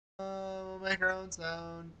make her own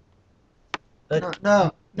sound. But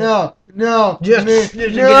No, Yeah. no, Yeah.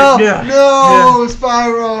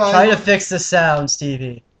 Spyro. try to fix the sound,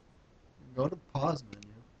 Stevie. Go to pause menu.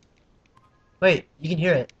 Wait, you can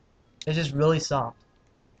hear it. It's just really soft.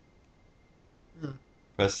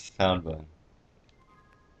 Press the sound button.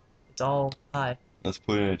 It's all high. Let's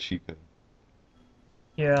put in a cheat code.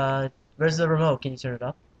 Here, where's the remote? Can you turn it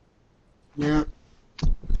up? Yeah.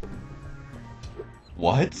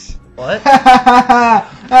 What? What?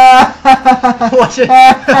 what?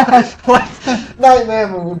 What? Nightmare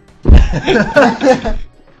mood.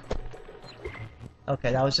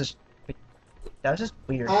 Okay, that was just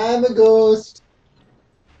weird. I'm a ghost.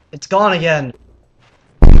 It's gone again.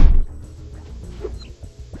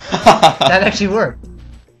 That actually worked.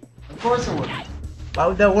 Of course it worked. Why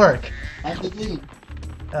would that work? I'm the lead.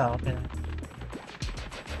 Oh, okay.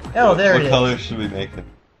 Oh, there it What is. color should we make them?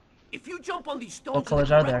 If you jump on these stones What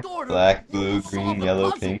colors are there? Black, blue, green,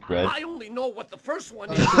 yellow, pink, red. I only know what the first one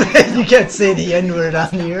is. You can't say the N-word on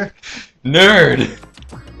here. Nerd!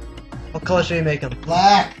 What color should we make him?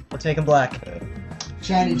 Black. Let's make him black.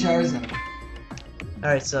 Shiny Charizard.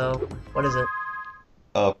 Alright, so, what is it?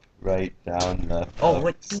 Up, right, down, left. Oh, up,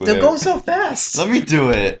 wait, square. they're going so fast! Let me do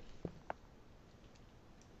it!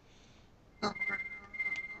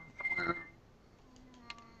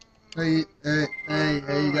 Hey, you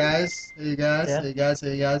guys. Hey, you guys. Yeah. Hey, you guys.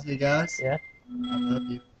 Hey, you guys. Hey, you guys. Yeah? I love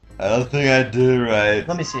you. I don't think I did it right.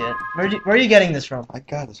 Let me see it. Where are you getting this from? I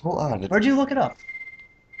got this, hold on. Where'd you look it up?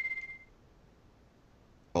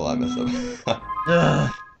 Hold on, I messed up.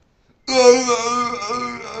 Ugh.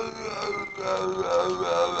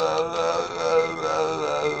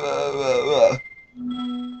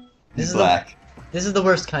 This is Black. This is the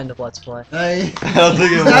worst kind of Let's Play. Hey. I don't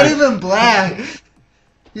think it He's not worked. even black.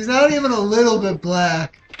 He's not even a little bit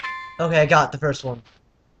black. Okay, I got the first one.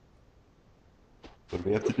 What do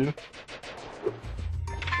we have to do?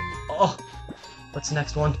 Oh! What's the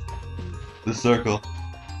next one? The circle.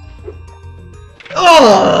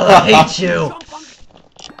 Oh! I hate you!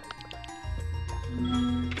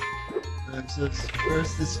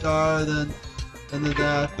 First the star, then the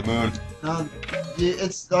that. The moon. No,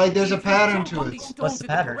 it's like there's a pattern to it. What's the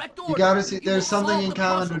pattern? You gotta see. There's something in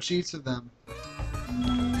common with each of them.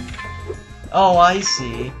 Oh, I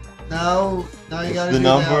see. Now you It's gotta the do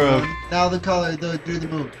number that of- one. Now the color. Do the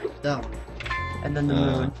moon. Down. And then the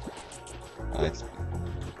moon. Nice.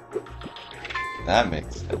 That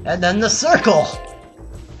makes sense. And then the circle!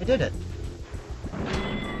 I did it.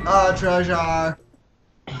 Oh, treasure.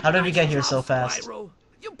 How did we get here so fast? Spyro,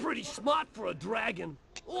 you're pretty smart for a dragon.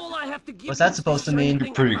 All I have to give What's you that is supposed to the mean? same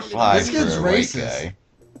You're pretty thing fly This for kid's a white racist.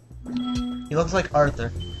 guy. He looks like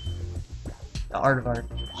Arthur. The art of art.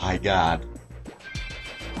 My god.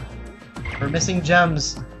 We're missing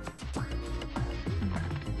gems.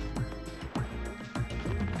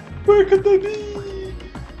 Where could they be?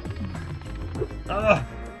 Ugh.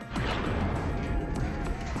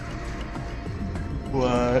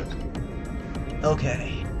 What?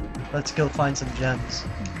 Okay. Let's go find some gems.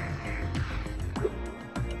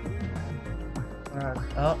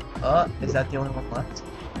 Is that the only one left?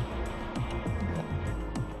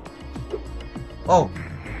 Oh!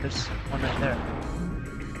 There's one right there.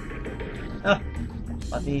 Oh!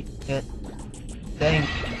 Let me hit thing.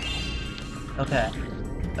 Okay.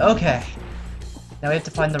 Okay. Now we have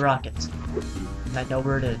to find the rocket. And I know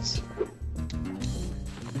where it is.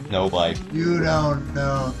 No life. You don't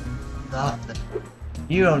know nothing.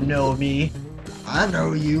 You don't know me. I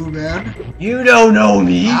know you, man. You don't know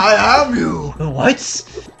me! I am you.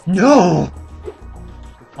 What? No!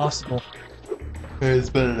 Impossible. Hey, it's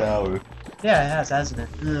been an hour. Yeah, it has, hasn't it?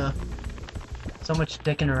 Yeah. So much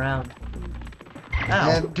dicking around. Ow.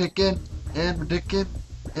 And we're dicking, and we're dicking,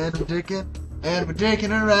 and we're dicking, and we're dicking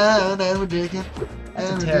around, and we're dicking. That's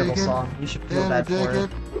and a we're terrible dicking, song. You should feel And bad we're for it.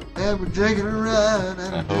 dicking, and we're dicking around,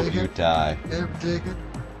 and I we're hope you dicking, die. and we're dicking,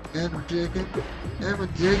 and we're dicking, and we're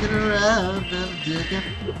dicking around, and we're dicking,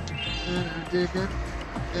 and we're dicking,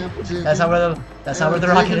 and we're dicking. That's not where the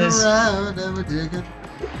rocket is. Around, and we're dicking,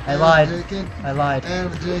 I and lied. we're dicking, I lied. and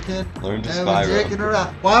we're dicking, Learn to and we're Spyro. dicking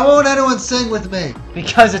around. Why won't anyone sing with me?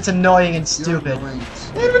 Because it's annoying and You're stupid. annoying.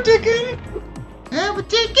 And we're dicking, and we're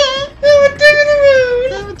dicking, and we're dicking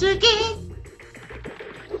around, and we're dicking.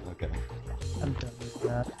 Okay. I'm done with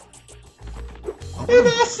that.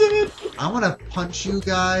 I wanna punch you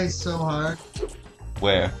guys so hard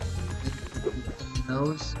Where? in the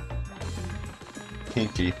nose.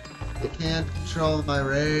 Pinky. I can't control my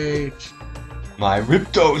rage. My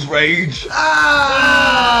Ripto's rage!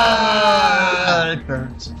 Ah! It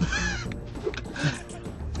burns.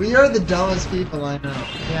 We are the dumbest people I know.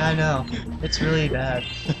 Yeah, I know. It's really bad.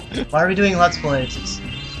 Why are we doing Let's Plays?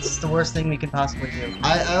 It's the worst thing we could possibly do.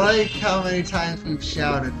 I like how many times we've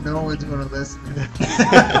shouted, no one's gonna listen to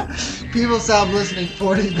this. People stopped listening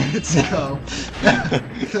 40 minutes ago.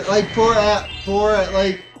 Like poor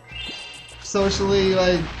like socially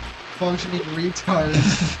like functioning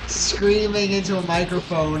retards screaming into a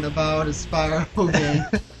microphone about a Spyro game.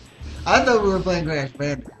 I thought we were playing Crash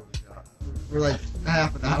Bandicoot. For like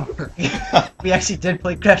half an hour. We actually did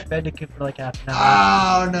play Crash Bandicoot for like half an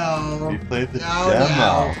hour. Oh no. We played the No,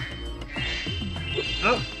 demo.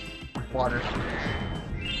 Oh. Water.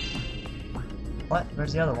 What?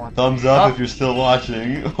 Where's the other one? Thumbs up Oh. if you're still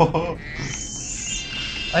watching. I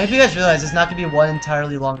hope you guys realize it's not gonna be one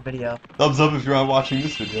entirely long video. Thumbs up if you're not watching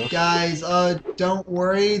this video. Guys, don't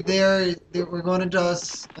worry. We're going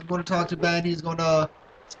to I'm going to talk to Ben. He's going to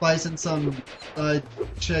spice in some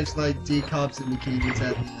chicks like D cups and bikinis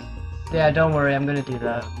at the end. Yeah, don't worry, I'm gonna do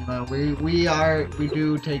that. You know, we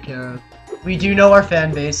do take care of. We do know our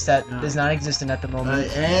fan base that Yeah. is not existent at the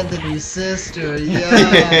moment. Anthony's sister, yeah.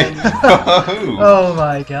 Oh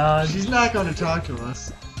my god. She's not going to talk to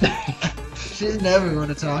us. She's never going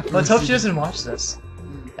to talk to us. Let's hope she doesn't watch this.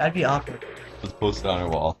 That'd be awkward. Let's post it on our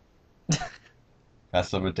wall. Have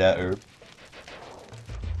some of that herb.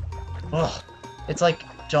 Ugh. It's like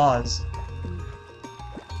Jaws.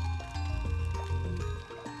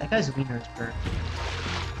 That guy's wiener is burnt.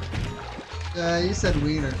 You said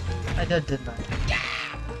wiener. I did, didn't I?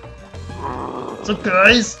 What's up,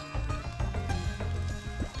 guys?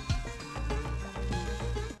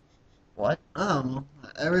 What? Oh,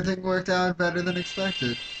 everything worked out better than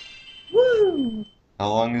expected. Woo! How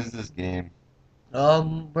long is this game?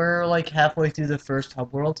 We're like halfway through the first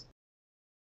hub world.